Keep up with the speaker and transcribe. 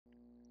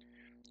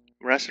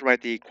We're asked to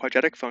write the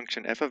quadratic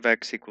function f of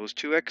x equals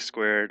 2x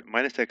squared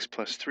minus x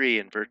plus 3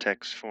 in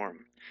vertex form.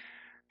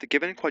 The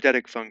given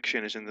quadratic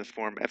function is in the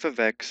form f of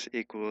x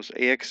equals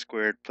ax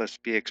squared plus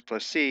bx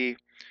plus c,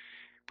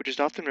 which is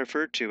often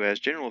referred to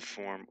as general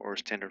form or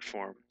standard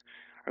form.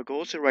 Our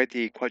goal is to write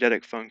the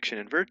quadratic function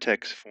in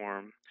vertex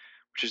form,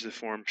 which is the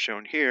form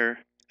shown here,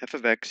 f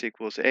of x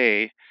equals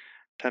a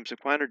times the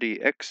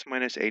quantity x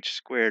minus h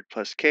squared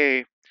plus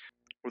k,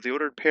 where the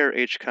ordered pair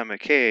h comma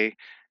k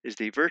is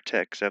the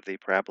vertex of the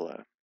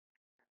parabola.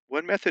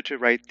 One method to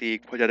write the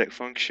quadratic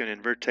function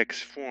in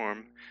vertex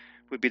form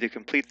would be to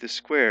complete the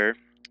square,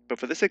 but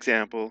for this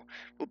example,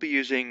 we'll be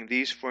using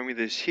these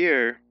formulas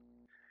here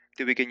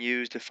that we can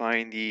use to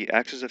find the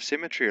axis of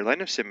symmetry or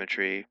line of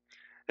symmetry,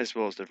 as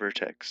well as the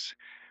vertex,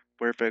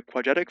 where if a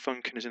quadratic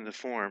function is in the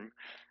form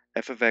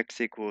f of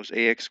x equals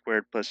ax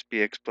squared plus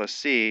bx plus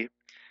c,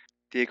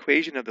 the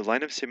equation of the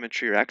line of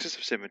symmetry or axis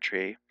of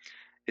symmetry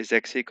is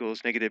x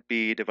equals negative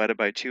b divided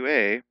by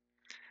 2a,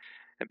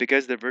 and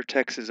because the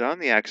vertex is on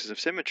the axis of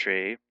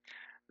symmetry,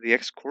 the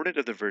x-coordinate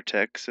of the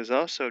vertex is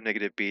also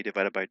negative b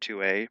divided by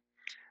 2a,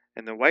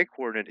 and the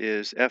y-coordinate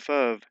is f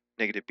of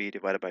negative b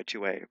divided by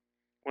 2a.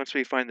 Once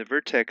we find the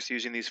vertex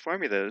using these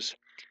formulas,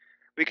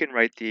 we can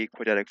write the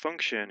quadratic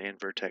function in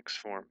vertex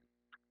form.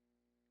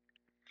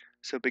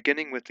 So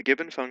beginning with the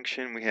given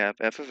function, we have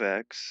f of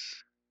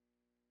x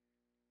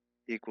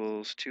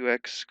equals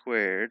 2x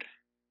squared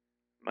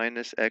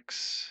minus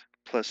x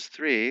plus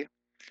 3.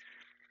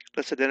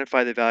 Let's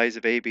identify the values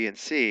of a, b, and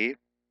c.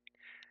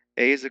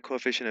 A is the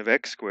coefficient of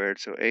x squared,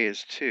 so a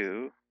is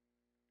 2.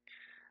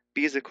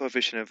 B is the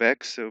coefficient of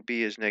x, so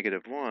b is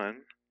negative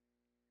 1.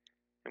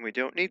 And we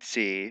don't need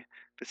c,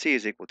 but c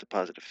is equal to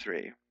positive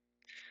 3.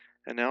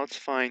 And now let's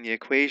find the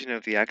equation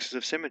of the axis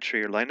of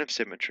symmetry or line of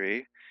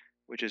symmetry,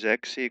 which is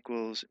x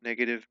equals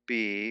negative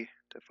b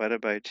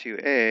divided by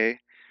 2a,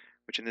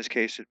 which in this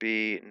case would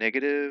be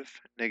negative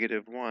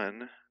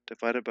 1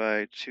 divided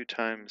by 2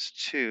 times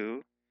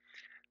 2.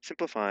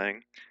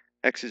 Simplifying,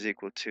 x is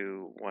equal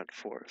to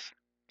 1/4.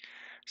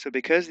 So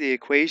because the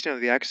equation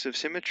of the axis of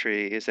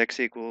symmetry is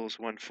x equals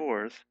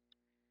 1/4,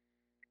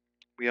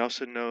 we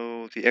also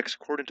know the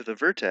x-coordinate of the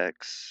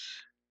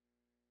vertex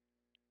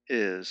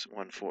is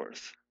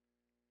 1/4.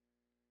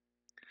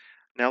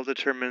 Now we'll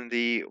determine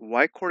the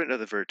y-coordinate of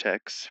the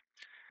vertex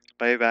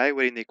by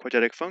evaluating the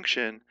quadratic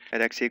function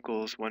at x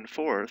equals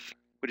 1/4,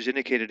 which is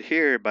indicated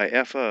here by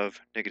f of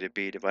negative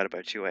b divided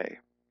by 2a.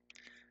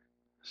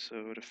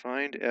 So to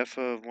find f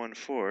of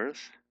 1/4,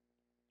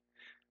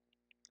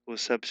 we'll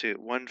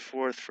substitute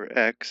 1/4 for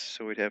x,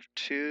 so we'd have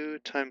 2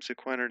 times the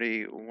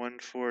quantity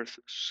 1/4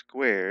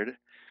 squared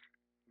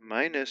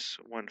minus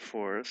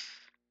 1/4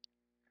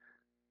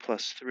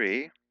 plus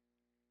 3.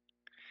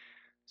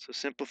 So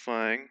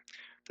simplifying,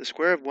 the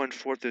square of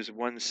 1/4 is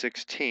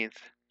 1/16,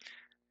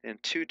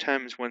 and 2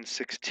 times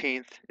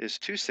 1/16 is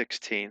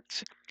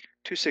 2/16.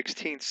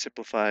 2/16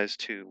 simplifies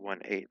to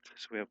 1/8.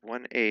 So we have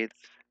 1/8,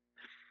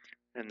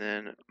 and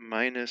then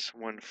minus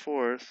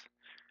 1/4.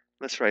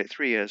 Let's write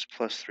 3 as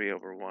plus 3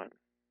 over 1.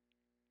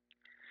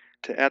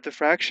 To add the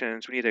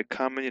fractions, we need a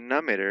common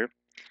denominator.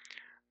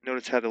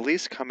 Notice how the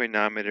least common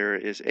denominator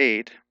is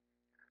 8.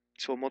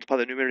 So we'll multiply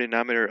the numerator and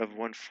denominator of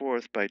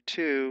 1/4 by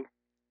 2.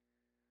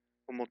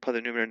 We'll multiply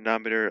the numerator and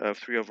denominator of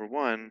 3 over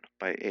 1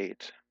 by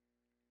 8.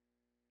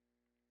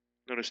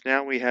 Notice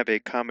now we have a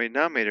common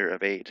denominator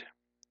of 8.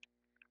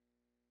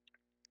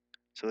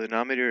 So the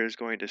denominator is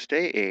going to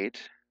stay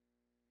 8,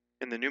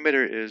 and the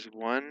numerator is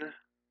 1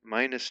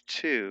 minus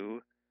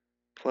 2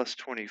 plus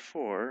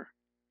 24,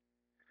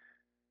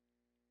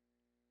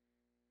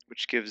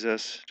 which gives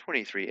us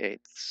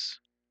 23/8.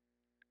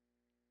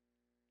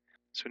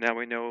 So now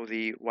we know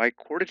the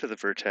y-coordinate of the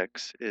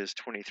vertex is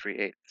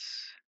 23/8.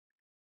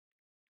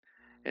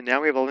 And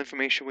now we have all the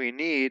information we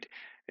need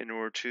in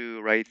order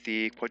to write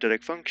the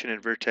quadratic function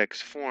in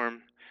vertex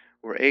form,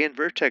 where a in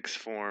vertex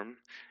form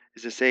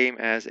is the same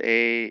as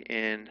a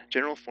in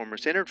general form or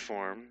standard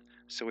form.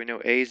 So we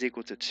know a is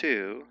equal to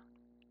 2.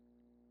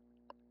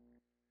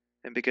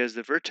 And because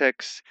the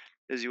vertex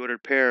is the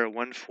ordered pair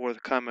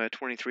 1/4 comma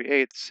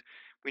 23/8,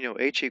 we know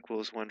h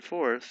equals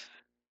 1/4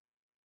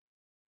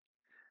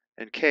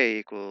 and k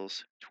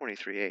equals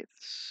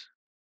 23/8.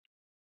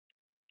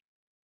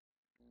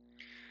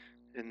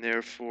 And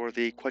therefore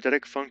the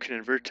quadratic function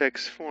in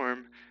vertex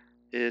form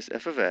is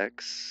f of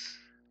x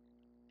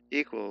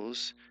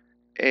equals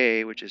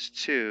a, which is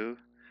 2,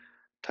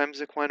 times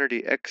the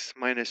quantity x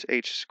minus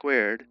h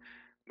squared,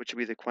 which would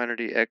be the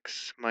quantity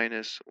x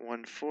minus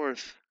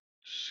 1/4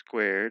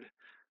 squared,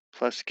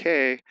 plus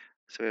k,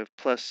 so we have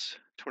plus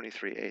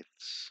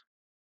 23/8.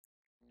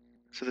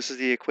 So this is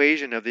the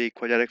equation of the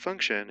quadratic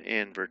function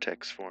in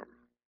vertex form.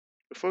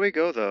 Before we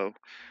go though,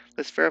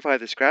 let's verify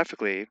this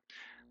graphically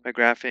by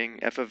graphing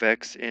f of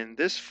x in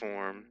this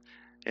form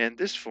and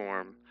this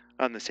form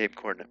on the same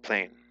coordinate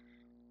plane.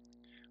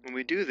 When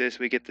we do this,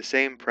 we get the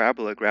same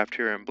parabola graphed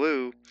here in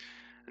blue,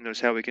 and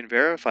notice how we can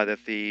verify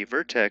that the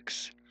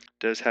vertex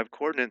does have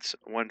coordinates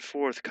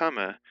 1/4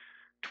 comma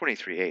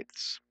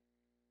 23/8.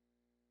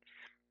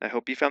 I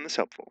hope you found this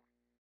helpful.